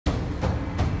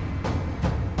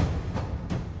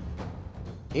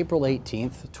April 18,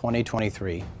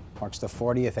 2023 marks the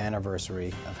 40th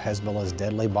anniversary of Hezbollah's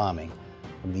deadly bombing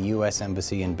of the U.S.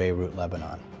 Embassy in Beirut,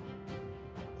 Lebanon.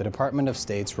 The Department of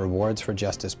State's Rewards for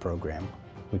Justice program,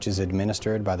 which is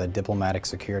administered by the Diplomatic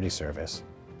Security Service,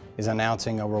 is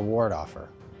announcing a reward offer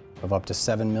of up to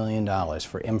 $7 million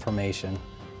for information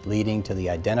leading to the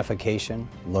identification,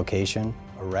 location,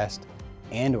 arrest,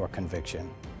 and/or conviction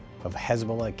of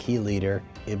Hezbollah key leader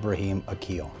Ibrahim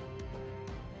Aqil.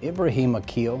 Ibrahim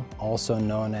Aqil, also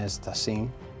known as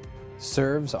Tahsin,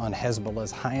 serves on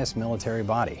Hezbollah's highest military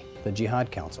body, the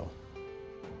Jihad Council.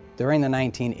 During the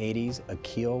 1980s,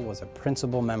 Aqil was a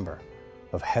principal member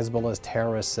of Hezbollah's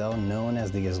terrorist cell known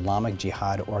as the Islamic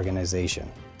Jihad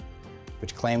Organization,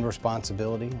 which claimed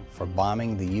responsibility for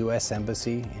bombing the U.S.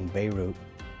 Embassy in Beirut,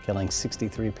 killing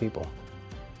 63 people.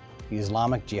 The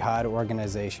Islamic Jihad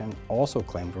Organization also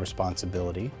claimed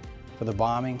responsibility for the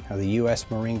bombing of the U.S.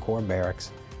 Marine Corps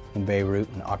barracks in Beirut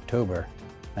in October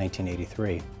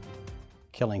 1983,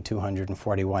 killing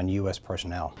 241 U.S.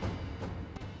 personnel.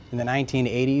 In the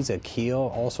 1980s,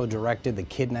 Aqil also directed the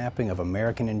kidnapping of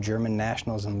American and German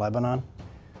nationals in Lebanon.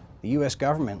 The U.S.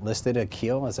 government listed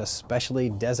Aqil as a specially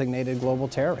designated global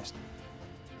terrorist.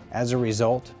 As a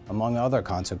result, among other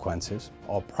consequences,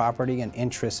 all property and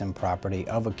interests in property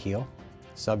of Aqil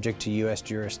subject to U.S.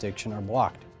 jurisdiction are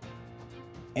blocked.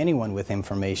 Anyone with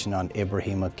information on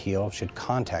Ibrahim Aqil should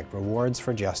contact Rewards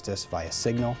for Justice via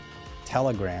Signal,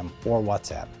 Telegram, or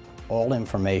WhatsApp. All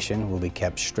information will be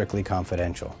kept strictly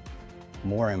confidential.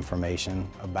 More information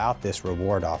about this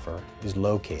reward offer is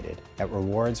located at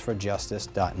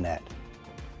rewardsforjustice.net.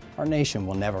 Our nation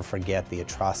will never forget the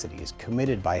atrocities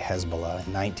committed by Hezbollah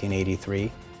in 1983,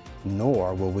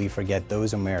 nor will we forget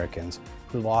those Americans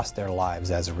who lost their lives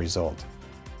as a result.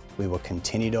 We will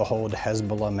continue to hold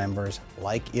Hezbollah members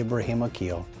like Ibrahim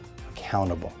Aqil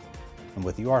accountable, and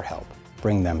with your help,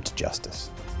 bring them to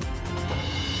justice.